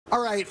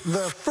All right,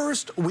 the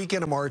first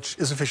weekend of March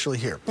is officially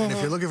here. And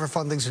if you're looking for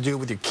fun things to do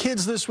with your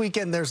kids this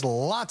weekend, there's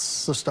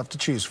lots of stuff to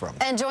choose from.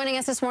 And joining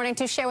us this morning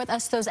to share with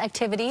us those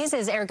activities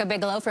is Erika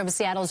Bigelow from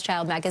Seattle's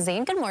Child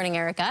Magazine. Good morning,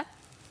 Erika.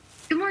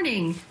 Good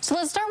morning. So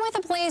let's start with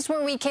a place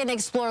where we can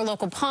explore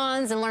local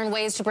ponds and learn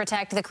ways to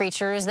protect the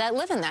creatures that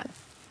live in them.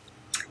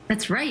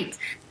 That's right.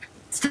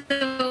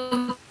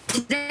 So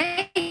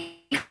today,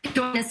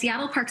 join a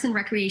Seattle Parks and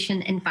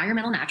Recreation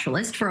environmental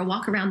naturalist for a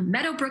walk around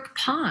Meadowbrook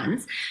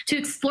Ponds to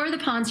explore the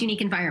pond's unique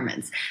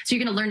environments. So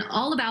you're going to learn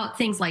all about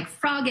things like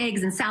frog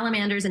eggs and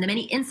salamanders and the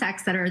many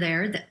insects that are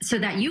there so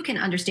that you can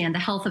understand the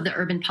health of the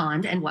urban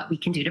pond and what we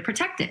can do to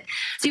protect it.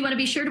 So you want to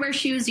be sure to wear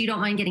shoes so you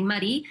don't mind getting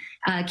muddy.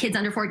 Kids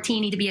under 14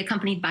 need to be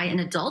accompanied by an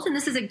adult, and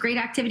this is a great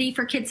activity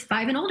for kids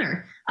 5 and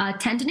older,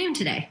 10 to noon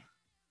today.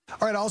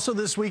 All right, also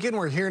this weekend,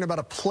 we're hearing about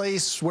a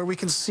place where we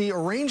can see a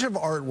range of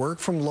artwork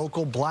from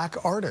local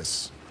Black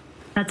artists.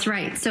 That's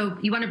right. So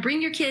you want to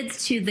bring your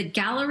kids to the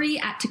gallery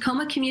at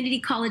Tacoma Community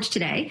College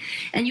today,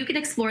 and you can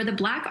explore the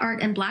Black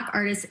Art and Black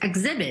Artists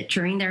exhibit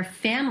during their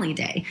Family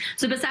Day.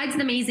 So besides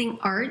the amazing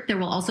art, there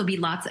will also be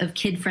lots of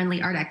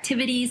kid-friendly art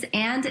activities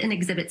and an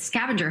exhibit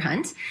scavenger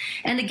hunt.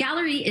 And the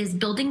gallery is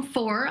Building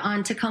 4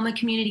 on Tacoma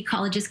Community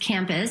College's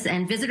campus,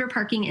 and visitor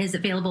parking is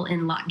available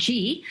in Lot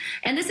G.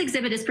 And this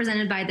exhibit is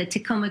presented by the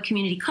Tacoma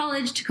Community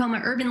College, Tacoma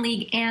Urban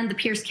League, and the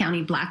Pierce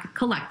County Black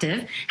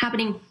Collective,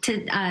 happening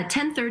to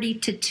 10:30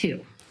 to 2.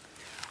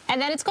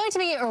 And then it's going to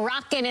be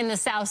rockin' in the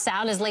South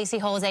Sound as Lacey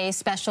holds a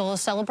special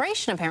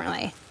celebration,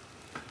 apparently.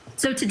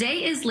 So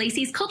today is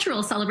Lacey's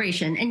cultural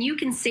celebration, and you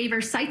can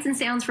savor sights and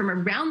sounds from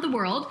around the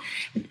world.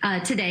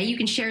 Today, you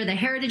can share the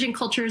heritage and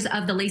cultures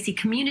of the Lacey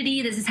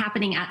community. This is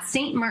happening at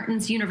St.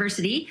 Martin's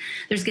University.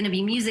 There's going to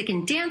be music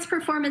and dance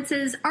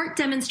performances, art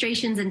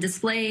demonstrations and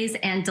displays,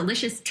 and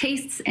delicious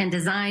tastes and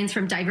designs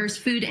from diverse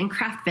food and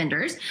craft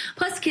vendors.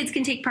 Plus, kids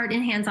can take part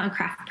in hands-on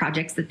craft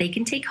projects that they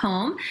can take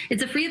home.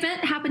 It's a free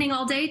event happening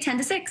all day, 10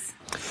 to 6.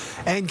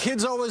 And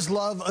kids always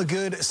love a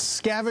good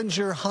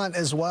scavenger hunt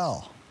as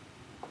well.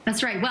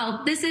 That's right.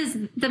 Well, this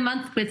is the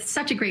month with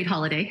such a great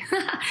holiday.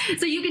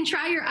 So you can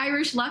try your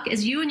Irish luck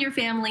as you and your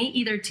family,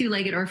 either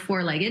two-legged or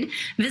four-legged,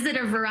 visit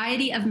a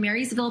variety of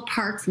Marysville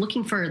parks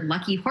looking for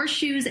lucky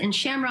horseshoes and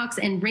shamrocks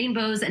and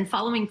rainbows and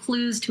following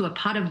clues to a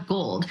pot of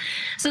gold.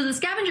 So the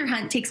scavenger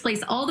hunt takes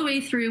place all the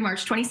way through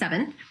March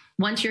 27th.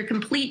 Once you're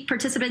complete,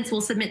 participants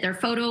will submit their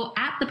photo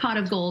at the pot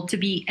of gold to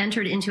be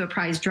entered into a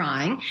prize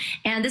drawing.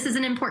 And this is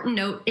an important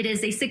note. It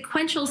is a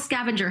sequential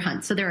scavenger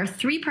hunt. So there are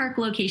 3 park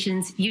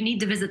locations. You need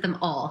to visit them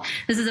all.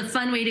 This is a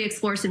fun way to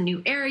explore some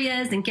new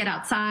areas and get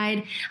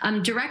outside.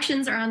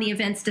 Directions are on the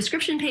event's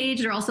description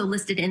page. They're also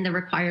listed in the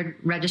required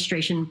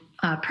registration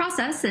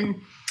process.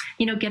 And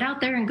get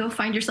out there and go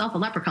find yourself a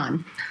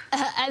leprechaun.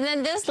 And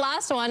then this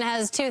last one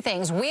has 2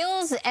 things,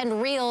 wheels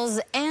and reels,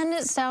 and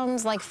it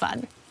sounds like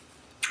fun.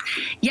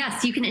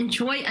 Yes, you can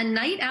enjoy a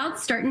night out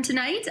starting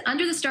tonight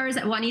under the stars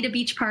at Juanita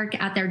Beach Park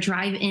at their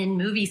drive-in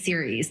movie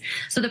series.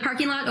 So the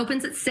parking lot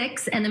opens at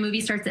 6 and the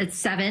movie starts at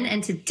 7.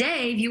 And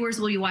today, viewers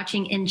will be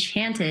watching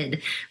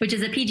Enchanted, which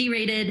is a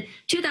PG-rated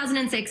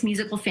 2006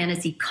 musical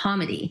fantasy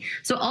comedy.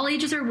 So all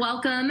ages are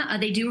welcome.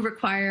 They do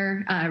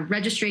require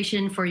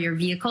registration for your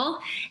vehicle.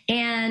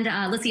 And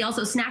let's see,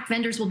 also snack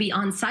vendors will be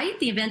on site.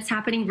 The event's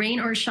happening rain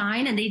or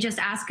shine, and they just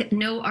ask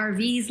no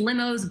RVs,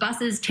 limos,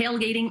 buses,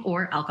 tailgating,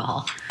 or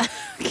alcohol.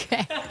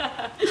 Okay. All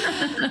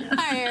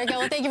right, Erika.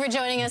 Well, thank you for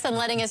joining us and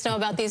letting us know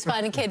about these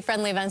fun,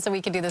 kid-friendly events that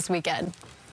we can do this weekend.